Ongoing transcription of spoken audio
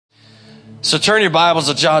So turn your Bibles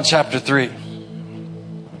to John chapter 3.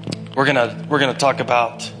 We're gonna talk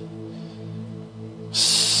about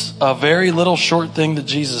a very little short thing that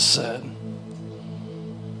Jesus said.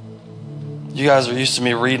 You guys are used to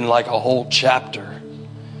me reading like a whole chapter.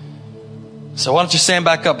 So why don't you stand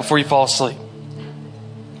back up before you fall asleep?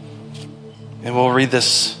 And we'll read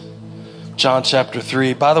this John chapter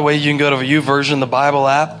 3. By the way, you can go to YouVersion, the Bible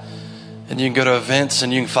app, and you can go to events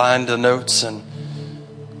and you can find the notes and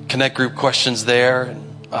connect group questions there. And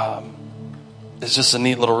it's just a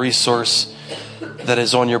neat little resource that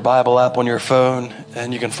is on your Bible app on your phone,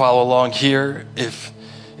 and you can follow along here. If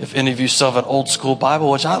any of you still have an old school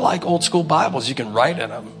Bible, which I like old school Bibles, you can write in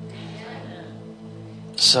them.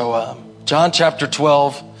 So John chapter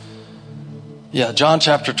 12,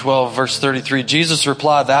 verse 33. Jesus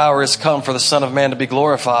replied, "The hour has come for the Son of Man to be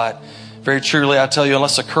glorified. Very truly, I tell you,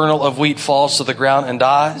 unless a kernel of wheat falls to the ground and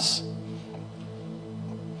dies,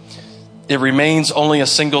 it remains only a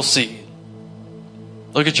single seed."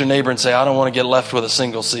 Look at your neighbor and say, "I don't want to get left with a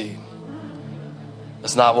single seed."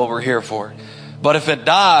 That's not what we're here for. "But if it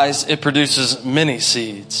dies, it produces many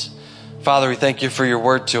seeds." Father, we thank you for your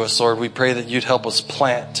word to us, Lord. We pray that you'd help us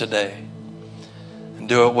plant today and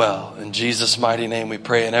do it well. In Jesus' mighty name we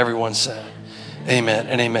pray. And everyone said, amen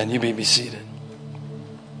and amen. You may be seated.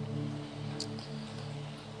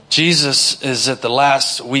 Jesus is at the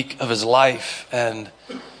last week of his life, and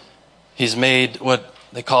he's made what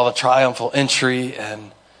they call a triumphal entry,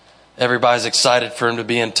 and everybody's excited for him to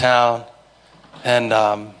be in town.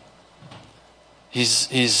 And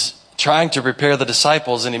he's trying to prepare the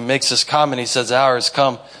disciples, and he makes this comment. He says, "The hour has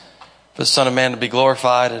come for the Son of Man to be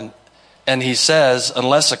glorified." And he says,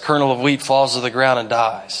 unless a kernel of wheat falls to the ground and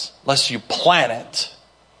dies, unless you plant it,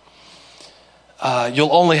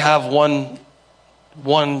 you'll only have one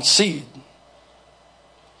seed.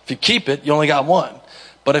 If you keep it, you only got one.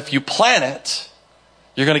 But if you plant it,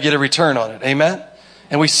 you're going to get a return on it. Amen?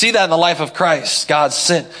 And we see that in the life of Christ. God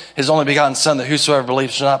sent his only begotten Son, that whosoever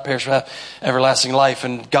believes shall not perish but have everlasting life.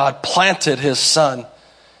 And God planted his Son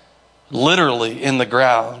literally in the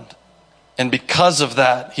ground. And because of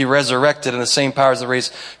that, he resurrected, and the same powers that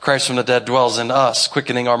raised Christ from the dead dwells in us,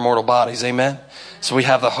 quickening our mortal bodies. Amen? So we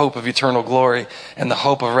have the hope of eternal glory and the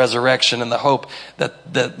hope of resurrection, and the hope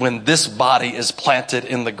that when this body is planted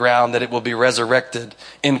in the ground, that it will be resurrected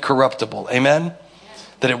incorruptible. Amen?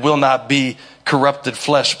 That it will not be corrupted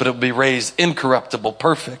flesh, but it will be raised incorruptible,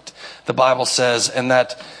 perfect, the Bible says, and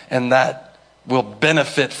that will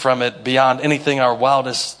benefit from it beyond anything our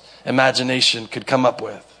wildest imagination could come up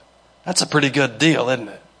with. That's a pretty good deal, isn't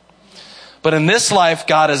it? But in this life,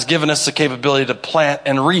 God has given us the capability to plant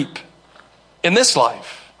and reap. In this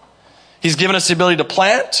life, he's given us the ability to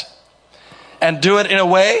plant and do it in a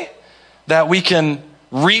way that we can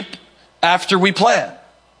reap after we plant.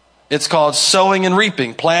 It's called sowing and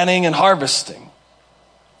reaping, planting and harvesting.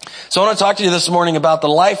 So I want to talk to you this morning about the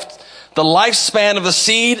lifespan of the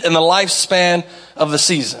seed and the lifespan of the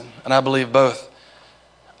season. And I believe both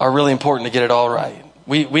are really important to get it all right.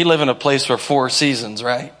 We live in a place where 4 seasons,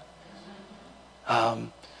 right?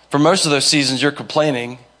 For most of those seasons, you're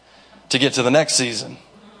complaining to get to the next season.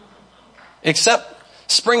 Except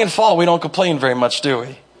spring and fall, we don't complain very much, do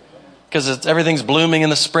we? Because everything's blooming in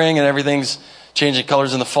the spring and everything's changing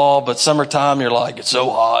colors in the fall. But summertime, you're like, it's so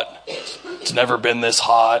hot. It's never been this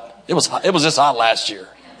hot. It was this hot last year.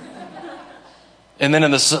 And then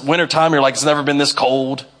in the wintertime, you're like, it's never been this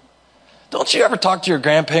cold. Don't you ever talk to your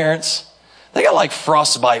grandparents? They got like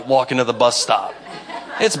frostbite walking to the bus stop.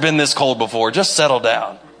 It's been this cold before. Just settle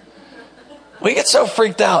down. We get so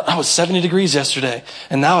freaked out. I was 70 degrees yesterday,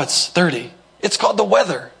 and now it's 30. It's called the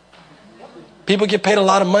weather. People get paid a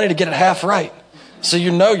lot of money to get it half right. So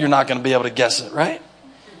you know you're not going to be able to guess it, right?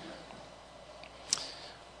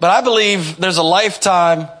 But I believe there's a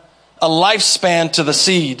lifespan to the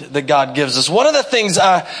seed that God gives us. One of the things,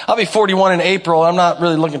 I'll be 41 in April. I'm not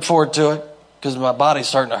really looking forward to it because my body's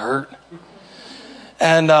starting to hurt.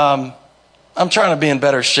 And I'm trying to be in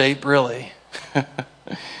better shape, really.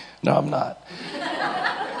 No, I'm not.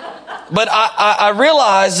 But I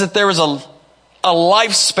realized that there was a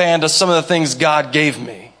lifespan to some of the things God gave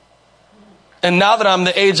me. And now that I'm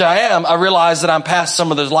the age I am, I realize that I'm past some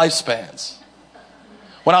of those lifespans.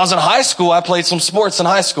 When I was in high school, I played some sports in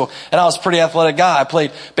high school, and I was a pretty athletic guy. I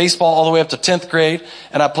played baseball all the way up to 10th grade,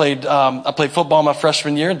 and I played football my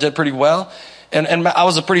freshman year and did pretty well. And I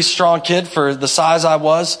was a pretty strong kid for the size I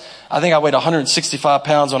was. I think I weighed 165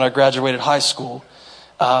 pounds when I graduated high school.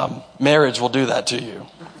 Marriage will do that to you,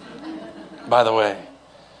 by the way.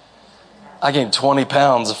 I gained 20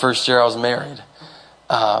 pounds the first year I was married.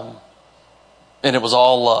 And it was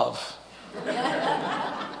all love.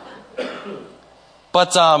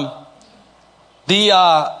 But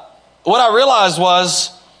what I realized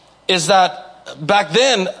is that back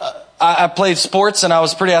then I played sports and I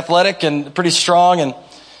was pretty athletic and pretty strong,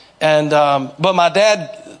 but my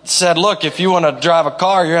dad said, look, if you want to drive a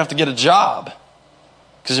car, you have to get a job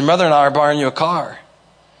because your mother and I are borrowing you a car.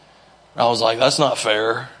 And I was like, that's not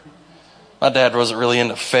fair. My dad wasn't really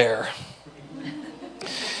into fair.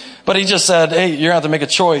 But he just said, hey, you're going to have to make a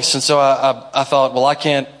choice. And so I thought, well, I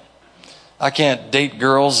can't date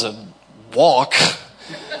girls and walk.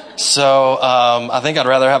 So I think I'd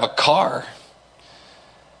rather have a car.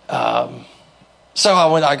 So I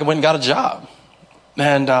went and got a job.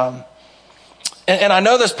 And I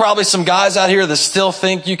know there's probably some guys out here that still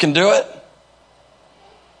think you can do it.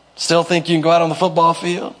 Still think you can go out on the football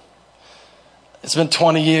field. It's been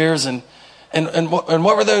 20 years. And what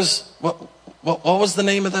were those? What was the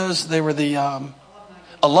name of those? They were the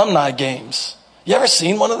alumni games. You ever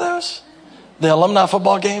seen one of those? The alumni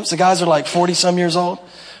football games? The guys are like 40-some years old,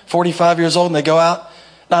 45 years old, and they go out.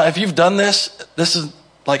 Now, if you've done this is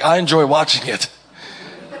like, I enjoy watching it.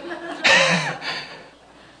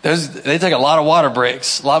 They take a lot of water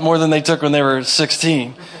breaks, a lot more than they took when they were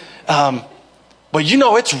 16. But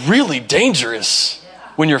it's really dangerous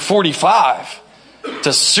when you're 45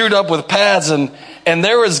 to suit up with pads. And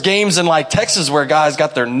there was games in like Texas where guys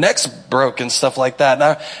got their necks broke and stuff like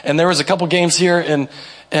that. And there was a couple games here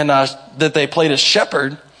that they played as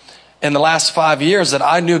Shepherd in the last 5 years that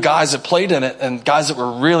I knew guys that played in it, and guys that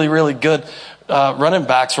were really, really good running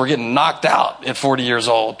backs were getting knocked out at 40 years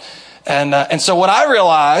old. And so what I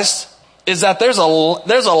realized is that there's a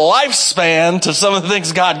lifespan to some of the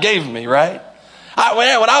things God gave me, right?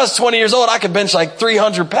 When I was 20 years old, I could bench like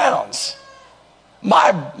 300 pounds.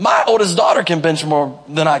 My oldest daughter can bench more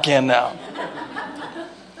than I can now.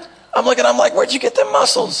 I'm like, where'd you get them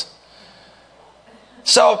muscles?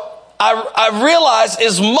 So I realized,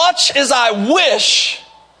 as much as I wish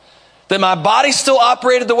that my body still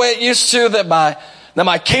operated the way it used to, that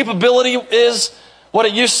my capability is what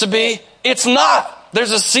it used to be, it's not.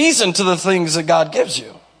 There's a season to the things that God gives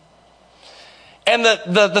you. And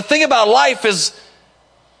the thing about life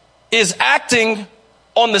is acting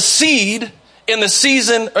on the seed in the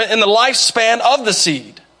season, in the lifespan of the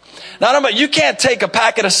seed. Now, you can't take a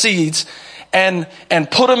packet of seeds and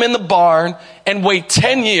put them in the barn and wait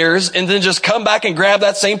 10 years and then just come back and grab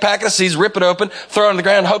that same packet of seeds, rip it open, throw it on the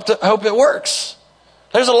ground, hope it works.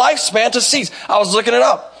 There's a lifespan to seeds. I was looking it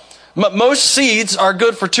up. Most seeds are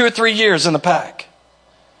good for 2 or 3 years in the pack.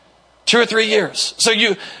 2 or 3 years. So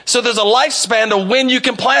there's a lifespan to when you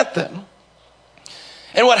can plant them.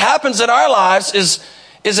 And what happens in our lives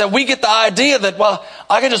is that we get the idea that, well,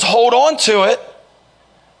 I can just hold on to it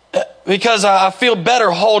because I feel better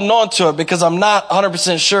holding on to it because I'm not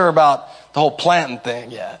 100% sure about the whole planting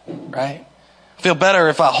thing yet, right? I feel better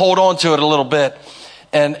if I hold on to it a little bit.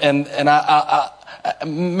 And I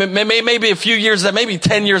maybe a few years, maybe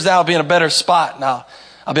 10 years out, I'll be in a better spot. Now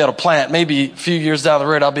I'll be able to plant. Maybe a few years down the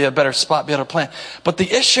road, I'll be in a better spot, be able to plant. But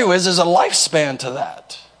the issue is, there's a lifespan to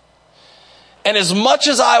that. And as much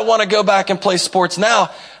as I want to go back and play sports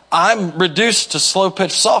now, I'm reduced to slow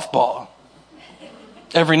pitch softball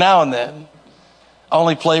every now and then. I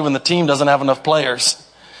only play when the team doesn't have enough players,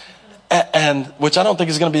 and which I don't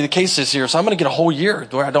think is going to be the case this year. So I'm going to get a whole year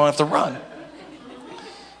where I don't have to run,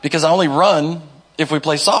 because I only run if we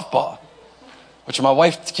play softball, which my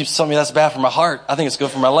wife keeps telling me that's bad for my heart. I think it's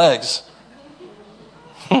good for my legs.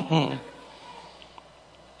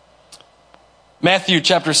 Matthew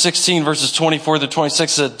chapter 16, verses 24 to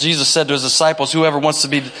 26, Jesus said to his disciples, whoever wants to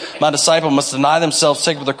be my disciple must deny themselves,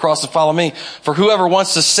 take up their cross and follow me. For whoever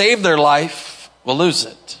wants to save their life will lose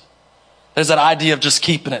it. There's that idea of just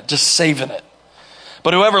keeping it, just saving it.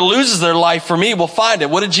 But whoever loses their life for me will find it.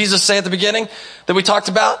 What did Jesus say at the beginning that we talked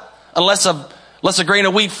about? Unless a grain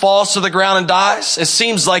of wheat falls to the ground and dies, it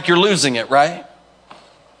seems like you're losing it, right?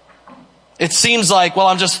 It seems like, well,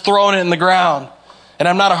 I'm just throwing it in the ground. And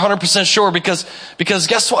I'm not 100% sure because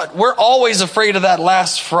guess what? We're always afraid of that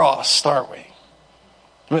last frost, aren't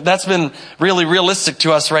we? That's been really realistic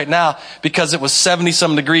to us right now because it was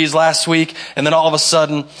 70-some degrees last week. And then all of a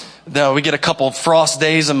sudden, we get a couple of frost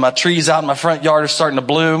days and my trees out in my front yard are starting to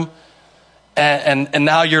bloom. And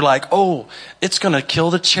now you're like, oh, it's going to kill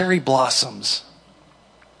the cherry blossoms.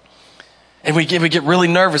 And we get really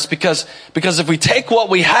nervous because if we take what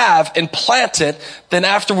we have and plant it, then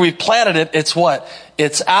after we've planted it, it's what?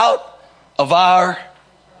 It's out of our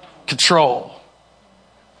control.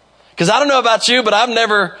 Because I don't know about you, but I've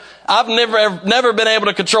never been able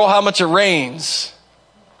to control how much it rains,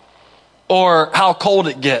 or how cold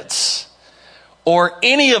it gets, or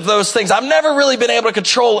any of those things. I've never really been able to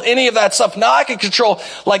control any of that stuff. Now I can control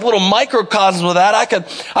like little microcosms with that.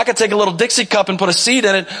 I could take a little Dixie cup and put a seed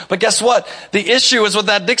in it. But guess what? The issue is with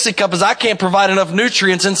that Dixie cup is I can't provide enough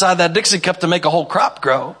nutrients inside that Dixie cup to make a whole crop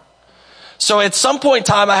grow. So at some point in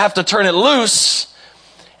time, I have to turn it loose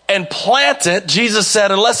and plant it. Jesus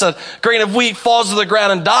said, unless a grain of wheat falls to the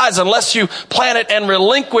ground and dies, unless you plant it and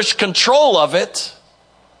relinquish control of it,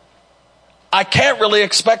 I can't really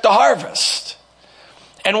expect a harvest.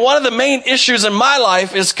 And one of the main issues in my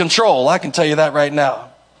life is control. I can tell you that right now.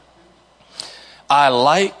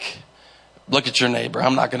 Look at your neighbor.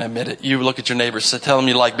 I'm not going to admit it. You look at your neighbor. Tell them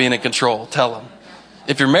you like being in control. Tell them.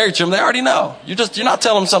 If you're married to them, they already know. You're not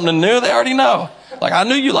telling them something new. They already know. Like, I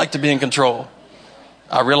knew you like to be in control.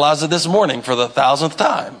 I realized it this morning for the 1,000th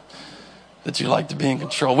time that you like to be in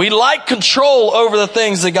control. We like control over the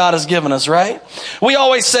things that God has given us, right? We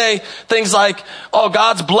always say things like, oh,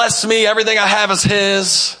 God's blessed me. Everything I have is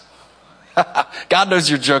His. God knows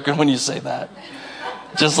you're joking when you say that.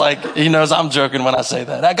 Just like He knows I'm joking when I say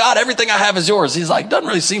that. God, everything I have is yours. He's like, doesn't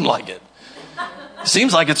really seem like it. It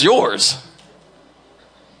seems like it's yours.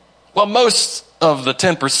 Well, most of the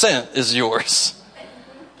 10% is yours.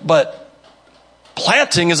 But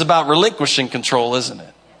planting is about relinquishing control, isn't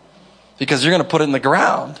it? Because you're going to put it in the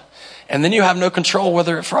ground, and then you have no control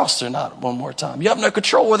whether it frosts or not. One more time. You have no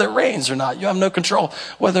control whether it rains or not. You have no control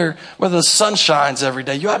whether the sun shines every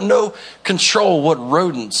day. You have no control what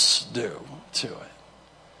rodents do to it.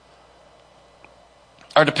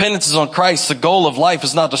 Our dependence is on Christ. The goal of life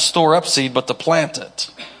is not to store up seed, but to plant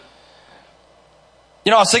it.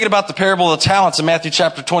 You know, I was thinking about the parable of the talents in Matthew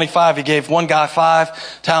chapter 25. He gave one guy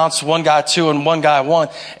 5 talents, one guy 2, and one guy 1.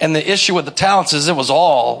 And the issue with the talents is it was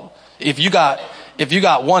all. If you got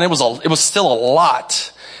 1, it was still a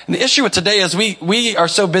lot. And the issue with today is we are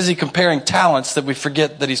so busy comparing talents that we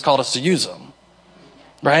forget that He's called us to use them.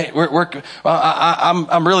 Right?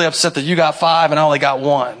 I'm really upset that you got 5 and I only got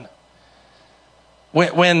 1.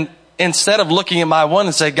 When instead of looking at my 1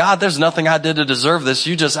 and say, God, there's nothing I did to deserve this.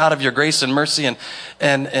 You just, out of your grace and mercy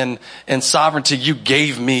and sovereignty, you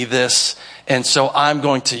gave me this. And so I'm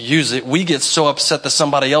going to use it. We get so upset that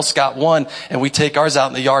somebody else got 1 and we take ours out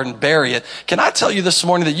in the yard and bury it. Can I tell you this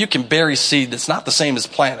morning that you can bury seed that's not the same as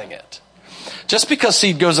planting it? Just because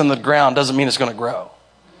seed goes in the ground doesn't mean it's going to grow.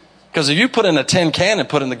 Because if you put in a tin can and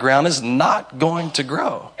put it in the ground, it's not going to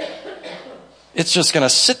grow. It's just going to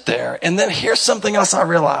sit there. And then here's something else I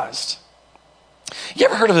realized. You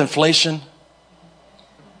ever heard of inflation?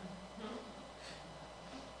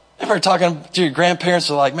 Ever talking to your grandparents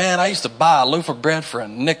who are like, man, I used to buy a loaf of bread for a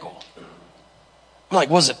nickel. I'm like,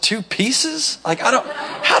 was it 2 pieces? Like,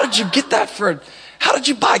 how did you get that how did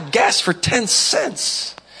you buy gas for 10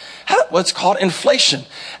 cents? What's called inflation.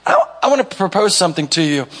 I want to propose something to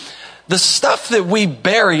you. The stuff that we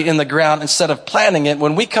bury in the ground instead of planting it,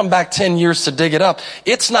 when we come back 10 years to dig it up,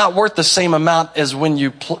 it's not worth the same amount as when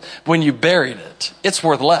you buried it. It's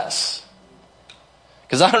worth less.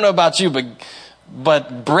 Because I don't know about you,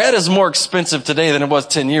 but bread is more expensive today than it was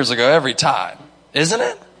 10 years ago every time, isn't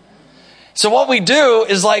it? So what we do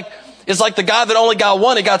is like the guy that only got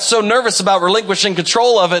 1. He got so nervous about relinquishing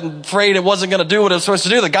control of it and afraid it wasn't going to do what it was supposed to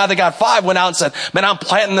do. The guy that got 5 went out and said, man, I'm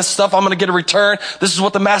planting this stuff. I'm going to get a return. This is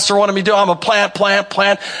what the master wanted me to do. I'm going to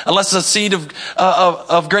plant. Unless the seed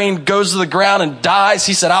of grain goes to the ground and dies.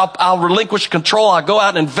 He said, I'll relinquish control. I'll go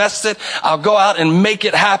out and invest it. I'll go out and make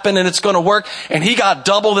it happen and it's going to work. And he got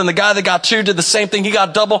doubled. And the guy that got 2 did the same thing. He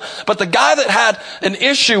got double. But the guy that had an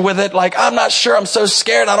issue with it, like, I'm not sure. I'm so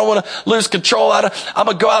scared. I don't want to lose control. I'm going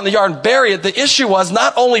to go out in the yard and bury it. The issue was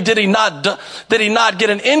not only did he not get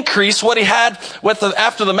an increase, what he had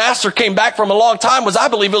after the master came back from a long time was, I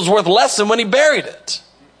believe, it was worth less than when he buried it.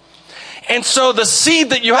 And so the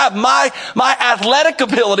seed that you have, my athletic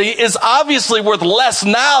ability is obviously worth less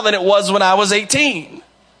now than it was when I was 18.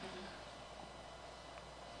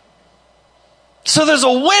 So there's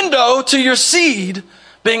a window to your seed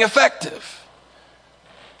being effective.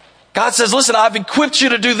 God says, listen, I've equipped you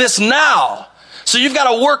to do this now. So you've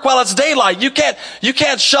got to work while it's daylight. You can't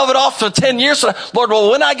shove it off for 10 years. Lord, well,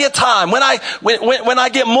 when I get time, when I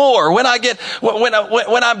get more, when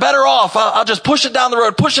I'm better off, I'll just push it down the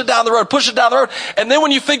road. And then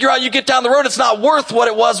when you figure out you get down the road, it's not worth what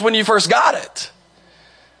it was when you first got it.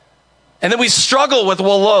 And then we struggle with,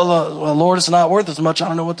 well, Lord, it's not worth as much. I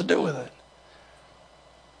don't know what to do with it.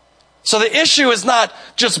 So the issue is not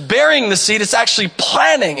just burying the seed. It's actually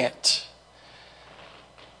planting it.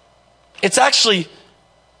 It's actually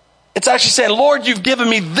saying, Lord, you've given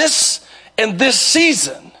me this in this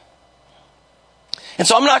season. And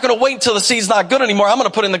so I'm not going to wait until the seed's not good anymore. I'm going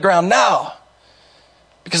to put it in the ground now.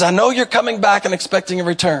 because I know you're coming back and expecting a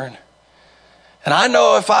return. And I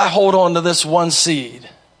know if I hold on to this one seed,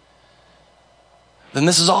 then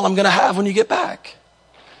this is all I'm going to have when you get back.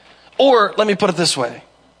 Or let me put it this way.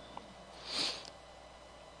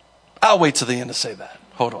 I'll wait till the end to say that.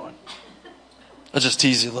 Hold on. I'll just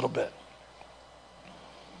tease you a little bit.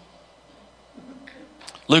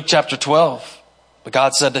 Luke chapter 12. But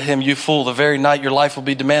God said to him, you fool, the very night your life will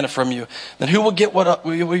be demanded from you. Then who will get what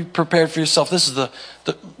we prepared for yourself? This is the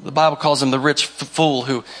Bible calls him the rich fool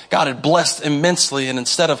who God had blessed immensely. And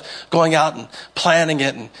instead of going out and planning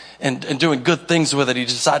it and doing good things with it, he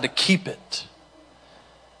decided to keep it.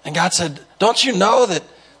 And God said, don't you know that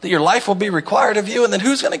your life will be required of you? And then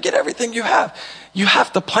who's going to get everything you have? You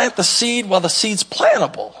have to plant the seed while the seed's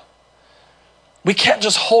plantable. We can't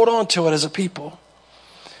just hold on to it as a people.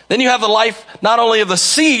 Then you have the life not only of the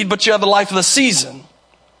seed, but you have the life of the season.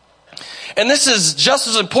 And this is just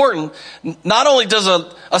as important. Not only does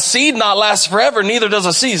a seed not last forever, neither does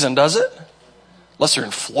a season, does it? Unless you're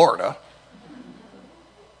in Florida.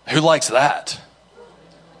 Who likes that?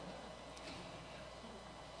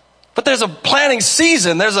 But there's a planting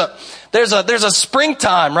season. There's a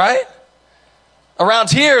springtime, right? Around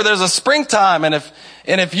here, there's a springtime. And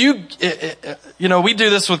if you we do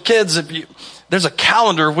this with kids. There's a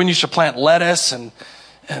calendar of when you should plant lettuce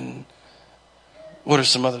and what are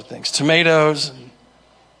some other things? Tomatoes and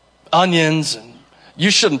onions. And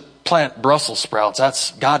you shouldn't plant Brussels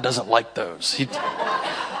sprouts. God doesn't like those. He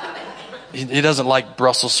doesn't like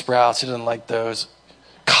Brussels sprouts. He doesn't like those.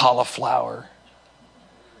 Cauliflower.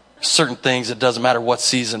 Certain things, it doesn't matter what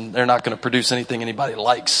season, they're not going to produce anything anybody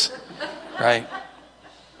likes. Right?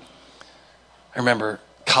 I remember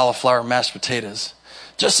cauliflower mashed potatoes.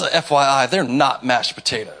 Just a FYI, they're not mashed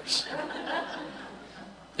potatoes.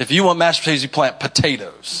 If you want mashed potatoes, you plant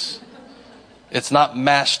potatoes. It's not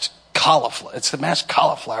mashed cauliflower. It's mashed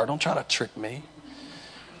cauliflower. Don't try to trick me.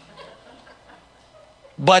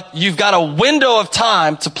 But you've got a window of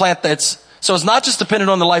time to plant that. So it's not just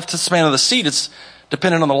dependent on the lifespan of the seed. It's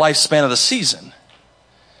dependent on the lifespan of the season.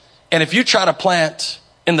 And if you try to plant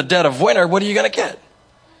in the dead of winter, what are you going to get?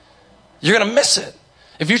 You're going to miss it.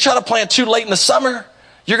 If you try to plant too late in the summer,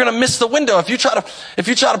 you're going to miss the window. If you try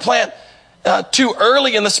to plant too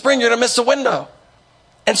early in the spring, you're going to miss the window.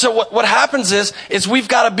 And so what happens is we've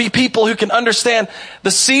got to be people who can understand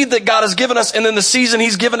the seed that God has given us and then the season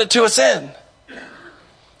he's given it to us in.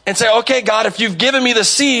 And say, okay, God, if you've given me the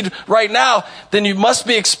seed right now, then you must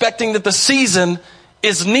be expecting that the season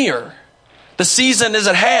is near. The season is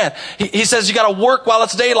at hand. He says you got to work while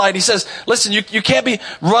it's daylight. He says, listen, you can't be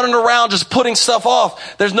running around just putting stuff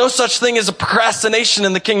off. There's no such thing as a procrastination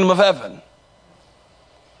in the kingdom of heaven.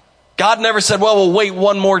 God never said, well, we'll wait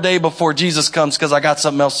one more day before Jesus comes because I got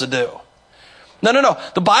something else to do. No.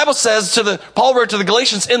 The Bible says Paul wrote to the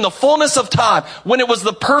Galatians, in the fullness of time, when it was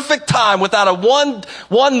the perfect time, without a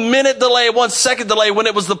one minute delay, 1 second delay, when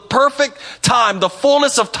it was the perfect time, the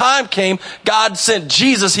fullness of time came, God sent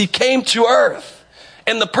Jesus. He came to earth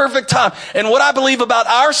in the perfect time. And what I believe about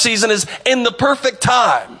our season is in the perfect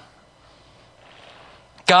time,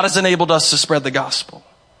 God has enabled us to spread the gospel.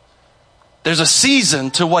 There's a season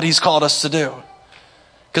to what he's called us to do.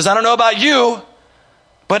 Because I don't know about you,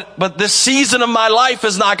 but this season of my life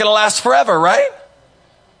is not going to last forever, right?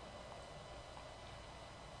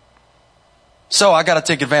 So I got to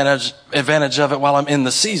take advantage of it while I'm in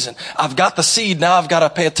the season. I've got the seed. Now I've got to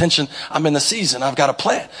pay attention. I'm in the season. I've got to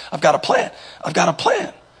plant.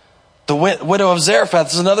 The widow of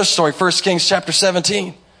Zarephath is another story. 1 Kings chapter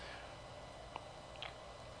 17.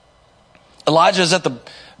 Elijah is at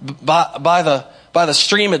by the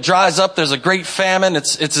stream. It dries up. There's a great famine.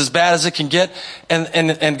 It's as bad as it can get.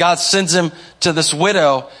 And God sends him to this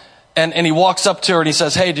widow, and he walks up to her and he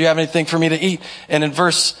says, hey, do you have anything for me to eat? And in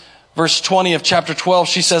verse 20 of chapter 12,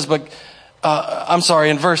 she says,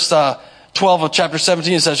 in verse 12 of chapter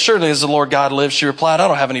 17, it says, surely as the Lord God lives, she replied, I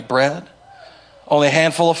don't have any bread. Only a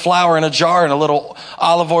handful of flour in a jar and a little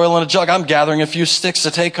olive oil in a jug. I'm gathering a few sticks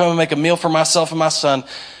to take home and make a meal for myself and my son,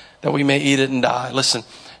 that we may eat it and die. Listen,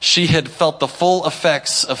 she had felt the full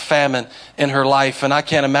effects of famine in her life. And I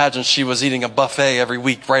can't imagine she was eating a buffet every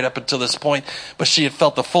week right up until this point. But she had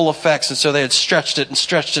felt the full effects. And so they had stretched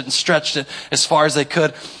it as far as they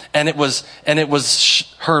could. And it was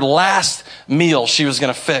her last meal she was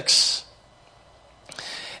going to fix.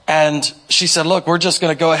 And she said, look, we're just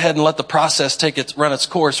going to go ahead and let the process run its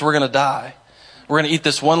course. We're going to die. We're going to eat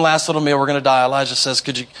this one last little meal. We're going to die. Elijah says,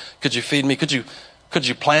 could you feed me? Could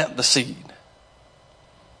you plant the seed?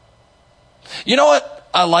 You know what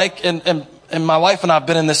I like, and my wife and I have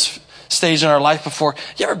been in this stage in our life before.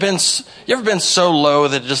 You ever been so low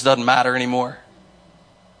that it just doesn't matter anymore?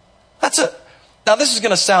 Now this is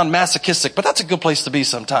going to sound masochistic, but that's a good place to be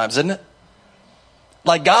sometimes, isn't it?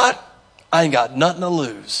 Like, God, I ain't got nothing to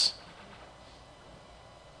lose.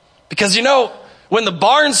 Because when the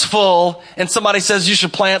barn's full and somebody says you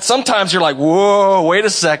should plant, sometimes you're like, whoa, wait a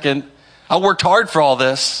second. I worked hard for all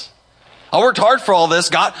this.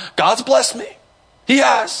 God's blessed me. He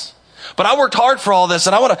has. But I worked hard for all this,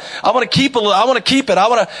 and I want to keep it. I'm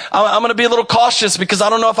going to be a little cautious because I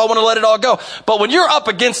don't know if I want to let it all go. But when you're up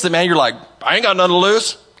against it, man, you're like, I ain't got nothing to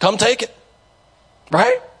lose. Come take it.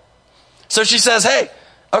 Right? So she says, hey,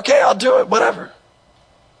 okay, I'll do it, whatever.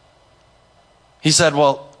 He said,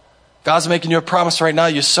 well, God's making you a promise right now.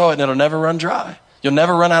 You sow it and it'll never run dry. You'll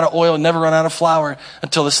never run out of oil, never run out of flour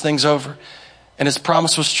until this thing's over. And his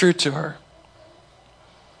promise was true to her.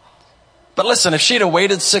 But listen, if she'd have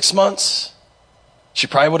waited 6 months, she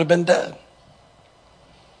probably would have been dead.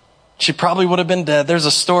 She probably would have been dead. There's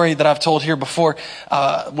a story that I've told here before.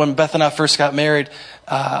 When Beth and I first got married,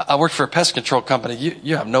 I worked for a pest control company.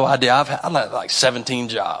 You have no idea. I've had like 17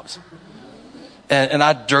 jobs. And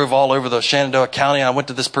I drove all over the Shenandoah County. And I went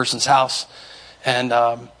to this person's house. And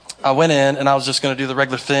I went in and I was just going to do the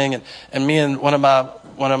regular thing. And me and one of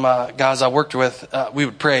my guys I worked with, we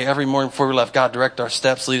would pray every morning before we left. God, direct our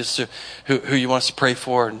steps, lead us to who you want us to pray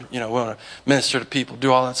for. And, we want to minister to people,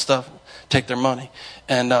 do all that stuff, take their money.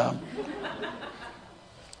 And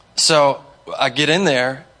so I get in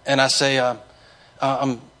there and I say,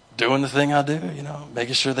 I'm doing the thing I do,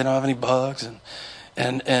 making sure they don't have any bugs.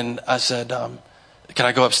 And I said, can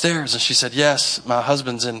I go upstairs? And she said, yes, my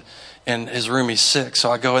husband's in his room. He's sick.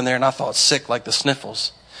 So I go in there and I thought sick like the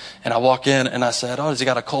sniffles. And I walk in and I said, oh, has he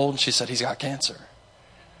got a cold? And she said, he's got cancer.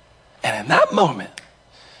 And in that moment,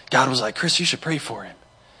 God was like, Chris, you should pray for him.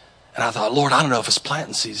 And I thought, Lord, I don't know if it's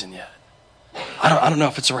planting season yet. I don't know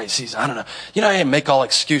if it's the right season. I don't know. I didn't make all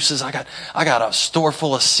excuses. I got a store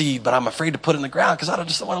full of seed, but I'm afraid to put it in the ground because I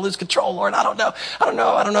don't want to lose control, Lord. I don't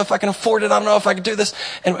know if I can afford it. I don't know if I can do this.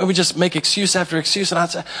 And we just make excuse after excuse. And I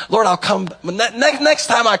said, Lord, I'll come. Next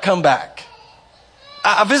time I come back,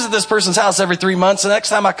 I visit this person's house every 3 months. The next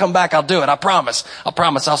time I come back, I'll do it. I promise.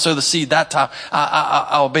 I'll sow the seed that time.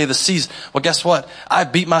 I'll obey the season. Well, guess what? I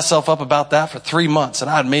beat myself up about that for 3 months,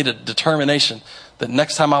 and I had made a determination that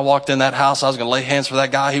next time I walked in that house, I was going to lay hands for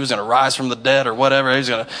that guy. He was going to rise from the dead or whatever.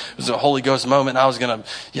 It was a Holy Ghost moment. And I was going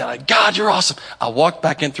to, God, you're awesome. I walked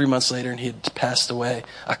back in 3 months later and he had passed away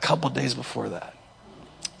a couple of days before that.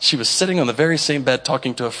 She was sitting on the very same bed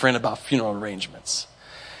talking to a friend about funeral arrangements.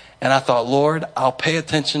 And I thought, Lord, I'll pay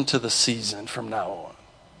attention to the season from now on.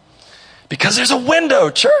 Because there's a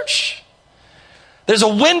window, church. There's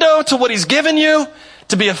a window to what he's given you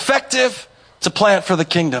to be effective, to plant for the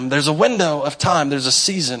kingdom. There's a window of time. There's a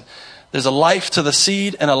season. There's a life to the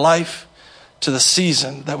seed and a life to the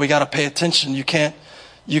season that we got to pay attention. You can't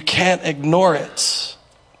ignore it.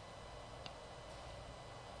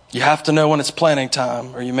 You have to know when it's planting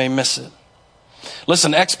time or you may miss it.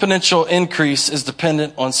 Listen, exponential increase is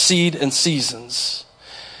dependent on seed and seasons.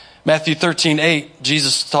 Matthew 13:8,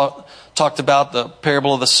 Jesus talked about the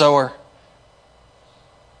parable of the sower.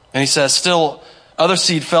 And he says, still other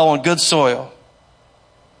seed fell on good soil.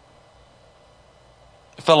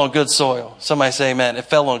 It fell on good soil. Somebody say amen. It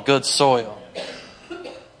fell on good soil.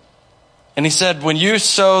 And he said, when you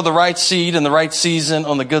sow the right seed in the right season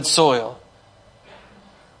on the good soil,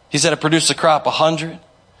 he said it produced a crop 100,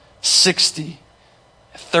 60,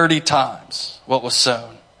 30 times what was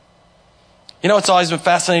sown. It's always been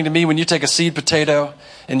fascinating to me when you take a seed potato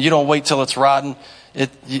and you don't wait till it's rotten.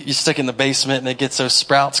 You stick it in the basement and it gets those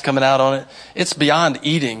sprouts coming out on it. It's beyond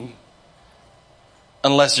eating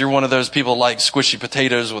unless you're one of those people like squishy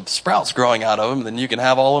potatoes with sprouts growing out of them. Then you can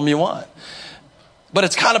have all of them you want. But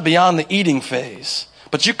it's kind of beyond the eating phase.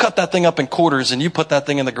 But you cut that thing up in quarters and you put that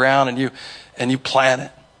thing in the ground and you plant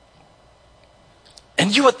it.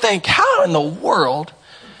 And you would think, how in the world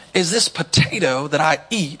is this potato that I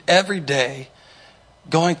eat every day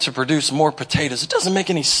going to produce more potatoes? It doesn't make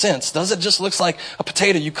any sense, does it? It just looks like a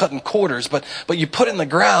potato you cut in quarters, but you put it in the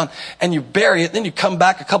ground and you bury it. Then you come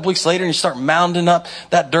back a couple weeks later and you start mounding up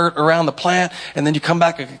that dirt around the plant. And then you come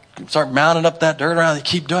back and start mounding up that dirt around. You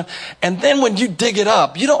keep doing. And then when you dig it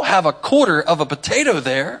up, you don't have a quarter of a potato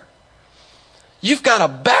there. You've got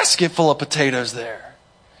a basket full of potatoes there.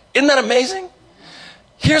 Isn't that amazing?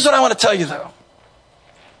 Here's what I want to tell you though.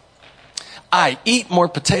 I eat more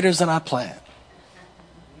potatoes than I plant.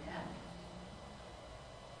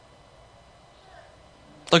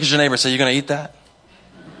 Look at your neighbor and say, you're going to eat that?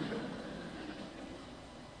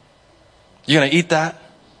 You're going to eat that?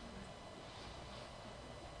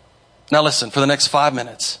 Now listen, for the next 5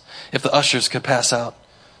 minutes, if the ushers could pass out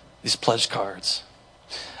these pledge cards.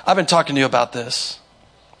 I've been talking to you about this.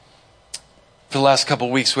 For the last couple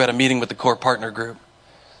of weeks, we had a meeting with the core partner group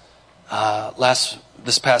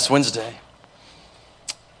this past Wednesday.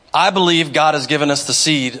 I believe God has given us the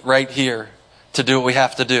seed right here to do what we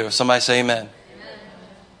have to do. Somebody say amen.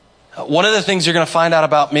 One of the things you're going to find out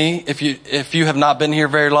about me, if you have not been here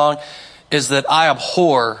very long, is that I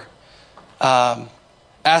abhor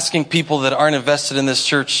asking people that aren't invested in this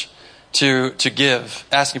church to give,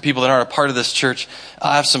 asking people that aren't a part of this church.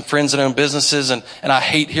 I have some friends that own businesses, and I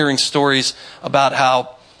hate hearing stories about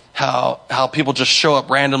how people just show up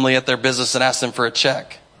randomly at their business and ask them for a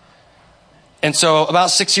check. And so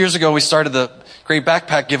about 6 years ago, we started the Great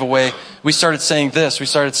Backpack Giveaway. We started saying this. We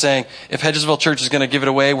started saying, if Hedgesville Church is going to give it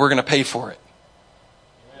away, we're going to pay for it.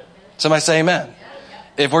 Somebody say amen.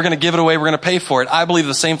 If we're going to give it away, we're going to pay for it. I believe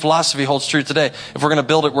the same philosophy holds true today. If we're going to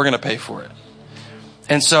build it, we're going to pay for it.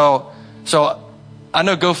 And so I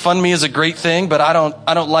know GoFundMe is a great thing, but I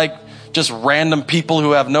don't like just random people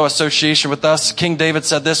who have no association with us. King David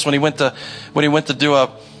said this when he went to do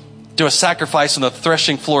a sacrifice on the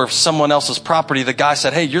threshing floor of someone else's property. The guy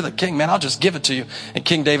said, "Hey, you're the king, man. I'll just give it to you." And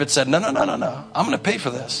King David said, No. I'm going to pay for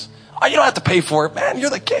this. "Oh, you don't have to pay for it, man. You're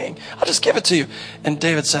the king. I'll just give it to you." And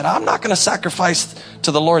David said, "I'm not going to sacrifice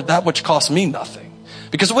to the Lord that which costs me nothing."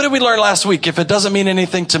 Because what did we learn last week? If it doesn't mean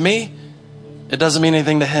anything to me, it doesn't mean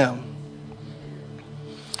anything to him.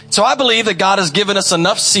 So I believe that God has given us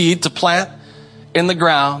enough seed to plant in the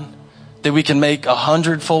ground that we can make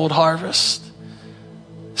 100-fold harvest,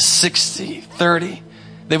 60, 30,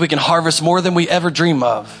 that we can harvest more than we ever dream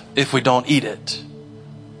of if we don't eat it.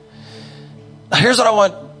 Now, here's what I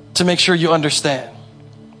want to make sure you understand,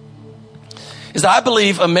 is that I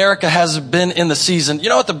believe America has been in the season. You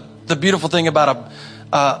know what the beautiful thing about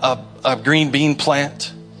a green bean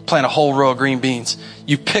plant a whole row of green beans.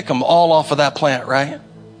 You pick them all off of that plant, right?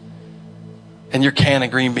 And your can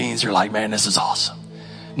of green beans, you're like, man, this is awesome.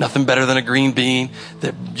 Nothing better than a green bean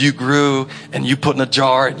that you grew and you put in a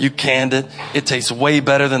jar and you canned it. It tastes way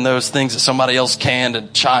better than those things that somebody else canned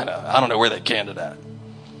in China. I don't know where they canned it at.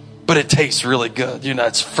 But it tastes really good. You know,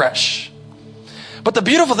 it's fresh. But the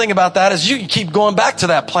beautiful thing about that is you can keep going back to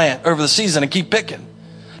that plant over the season and keep picking.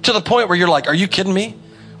 To the point where you're like, are you kidding me?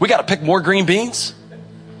 We got to pick more green beans?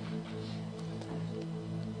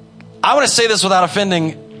 I want to say this without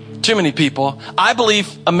offending too many people. I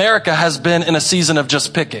believe America has been in a season of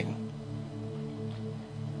just picking.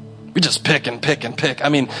 We just pick and pick and pick. I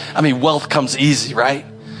mean, wealth comes easy, right?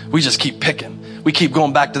 We just keep picking. We keep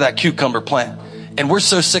going back to that cucumber plant. And we're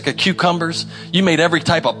so sick of cucumbers. You made every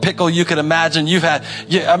type of pickle you could imagine. You've had,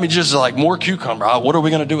 just like more cucumber. What are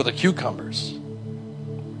we going to do with the cucumbers?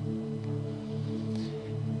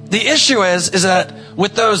 The issue is that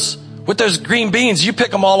with those green beans, you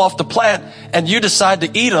pick them all off the plant and you decide to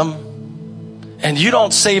eat them and you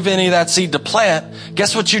don't save any of that seed to plant.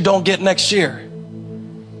 Guess what you don't get next year?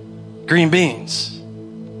 Green beans.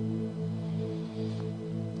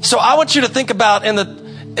 So I want you to think about in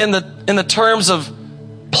the terms of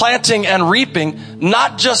planting and reaping,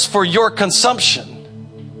 not just for your consumption.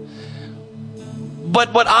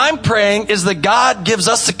 But what I'm praying is that God gives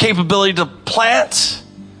us the capability to plant.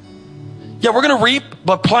 Yeah, we're going to reap,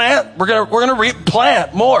 but plant. We're going to reap,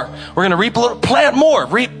 plant more. We're going to reap a little, plant more,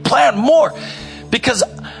 reap, plant more. Because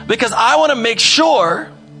I want to make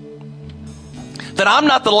sure that I'm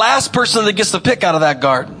not the last person that gets to pick out of that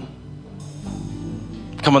garden.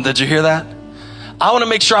 Come on, did you hear that? I want to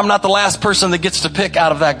make sure I'm not the last person that gets to pick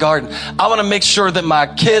out of that garden. I want to make sure that my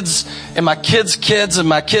kids and my kids' kids and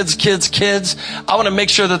my kids' kids' kids, I want to make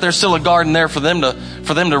sure that there's still a garden there for them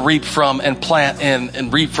to reap from and plant in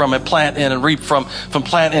and reap from and plant in and reap from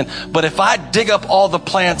plant in. But if I dig up all the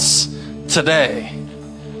plants today,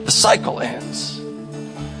 the cycle ends.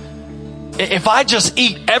 If I just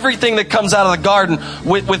eat everything that comes out of the garden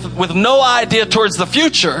with no idea towards the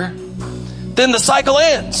future, then the cycle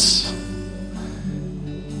ends.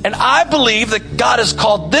 And I believe that God has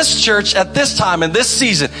called this church at this time, in this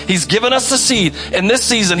season. He's given us the seed. In this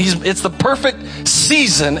season, it's the perfect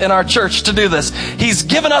season in our church to do this. He's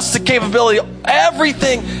given us the capability.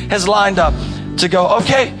 Everything has lined up to go,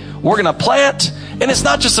 okay, we're going to plant. And it's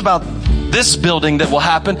not just about this building that will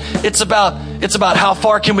happen. It's about how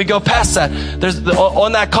far can we go past that.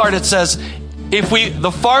 On that card it says,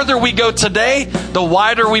 the farther we go today, the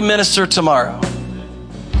wider we minister tomorrow.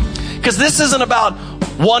 Because this isn't about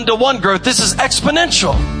one-to-one growth. This is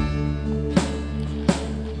exponential.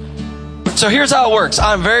 So here's how it works.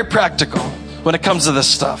 I'm very practical when it comes to this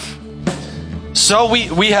stuff. So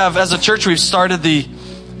we have, as a church, we started the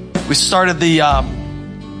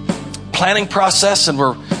planning process, and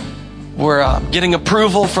we're getting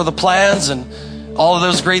approval for the plans, and all of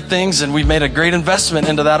those great things, and we've made a great investment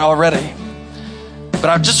into that already. But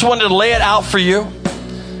I just wanted to lay it out for you.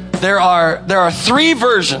 There are 3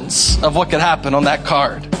 versions of what could happen on that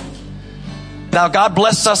card. Now, God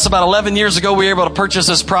blessed us about 11 years ago. We were able to purchase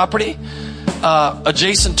this property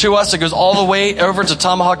adjacent to us. It goes all the way over to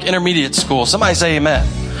Tomahawk Intermediate School. Somebody say amen.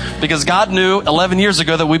 Because God knew 11 years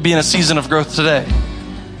ago that we'd be in a season of growth today.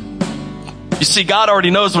 You see, God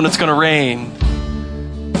already knows when it's going to rain.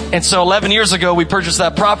 And so 11 years ago, we purchased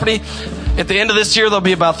that property. At the end of this year, there'll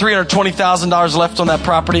be about $320,000 left on that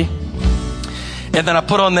property. And then I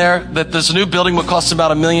put on there that this new building will cost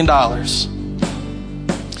about $1 million.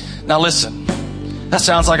 Now listen, that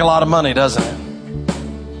sounds like a lot of money, doesn't it?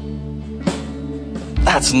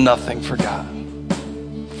 That's nothing for God.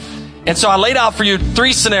 And so I laid out for you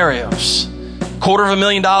 3 scenarios.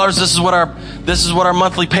 $250,000, this is what our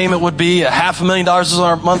monthly payment would be. $500,000 is what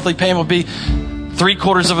our monthly payment would be.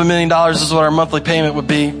 $750,000 is what our monthly payment would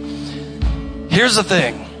be. Here's the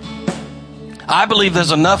thing. I believe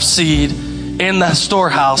there's enough seed in the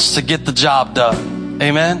storehouse to get the job done.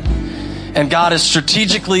 Amen? And God has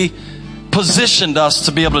strategically positioned us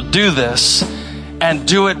to be able to do this and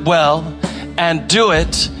do it well and do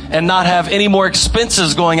it and not have any more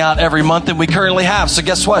expenses going out every month than we currently have. So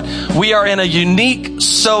guess what? We are in a unique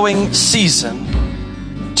sowing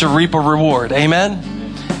season to reap a reward.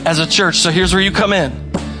 Amen? As a church. So here's where you come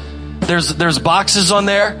in. There's boxes on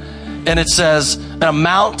there, and it says an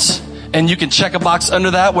amount, and you can check a box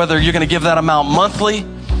under that, whether you're going to give that amount monthly,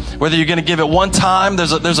 whether you're going to give it one time.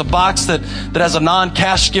 There's a box that has a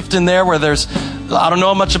non-cash gift in there where I don't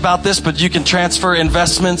know much about this, but you can transfer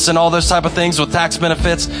investments and all those type of things with tax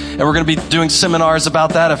benefits. And we're going to be doing seminars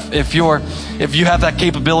about that. If you have that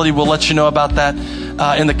capability, we'll let you know about that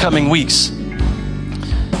in the coming weeks.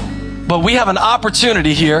 But we have an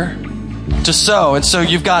opportunity here to sow. And so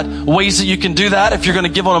you've got ways that you can do that. If you're going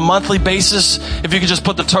to give on a monthly basis, if you can just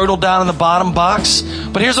put the total down in the bottom box.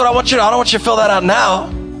 But here's what I want you to, I don't want you to fill that out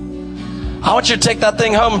now. I want you to take that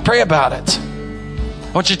thing home and pray about it.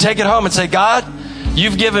 I want you to take it home and say, God,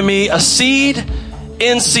 you've given me a seed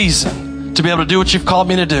in season to be able to do what you've called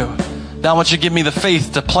me to do. Now I want you to give me the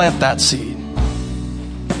faith to plant that seed.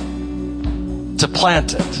 To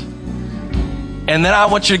plant it. And then I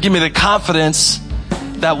want you to give me the confidence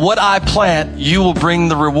that what I plant, you will bring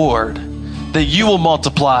the reward. That you will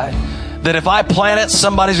multiply. That if I plant it,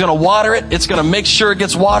 somebody's going to water it. It's going to make sure it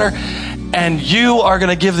gets water. And you are going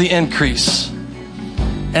to give the increase.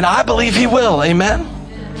 And I believe He will. Amen.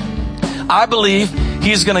 I believe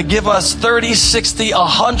He's going to give us 30, 60,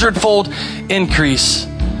 100-fold increase.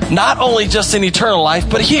 Not only just in eternal life,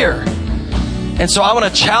 but here. And so I want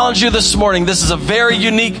to challenge you this morning. This is a very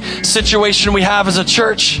unique situation we have as a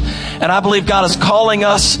church. And I believe God is calling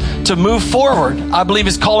us to move forward. I believe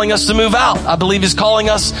He's calling us to move out. I believe He's calling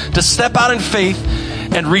us to step out in faith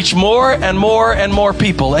and reach more and more and more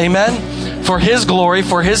people. Amen. For His glory,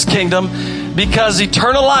 for His kingdom, because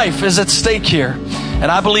eternal life is at stake here. And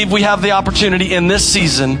I believe we have the opportunity in this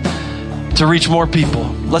season to reach more people.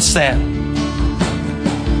 Let's stand.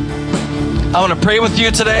 I want to pray with you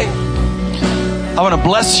today. I want to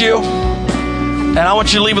bless you. And I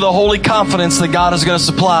want you to leave with a holy confidence that God is going to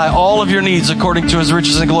supply all of your needs according to His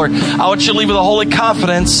riches and glory. I want you to leave with a holy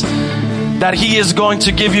confidence that He is going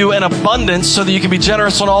to give you an abundance so that you can be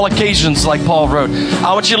generous on all occasions, like Paul wrote.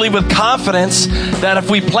 I want you to leave with confidence that if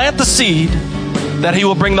we plant the seed, that He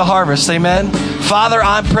will bring the harvest. Amen. Father,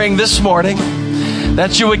 I'm praying this morning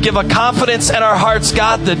that you would give a confidence in our hearts,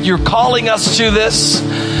 God, that you're calling us to this.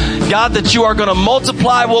 God, that you are going to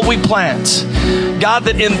multiply what we plant. God,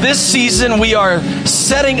 that in this season we are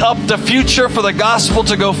setting up the future for the gospel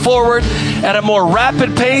to go forward at a more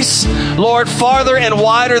rapid pace. Lord, farther and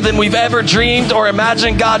wider than we've ever dreamed or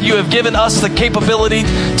imagined. God, you have given us the capability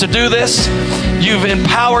to do this. You've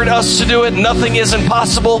empowered us to do it. Nothing is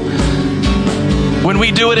impossible when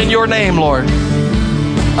we do it in your name, Lord.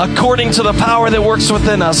 According to the power that works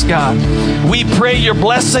within us, God. We pray your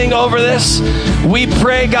blessing over this. We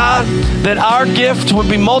pray, God, that our gift would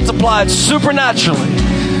be multiplied supernaturally,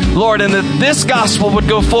 Lord, and that this gospel would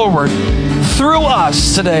go forward through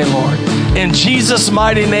us today, Lord. In Jesus'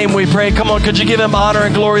 mighty name we pray. Come on, could you give Him honor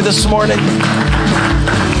and glory this morning?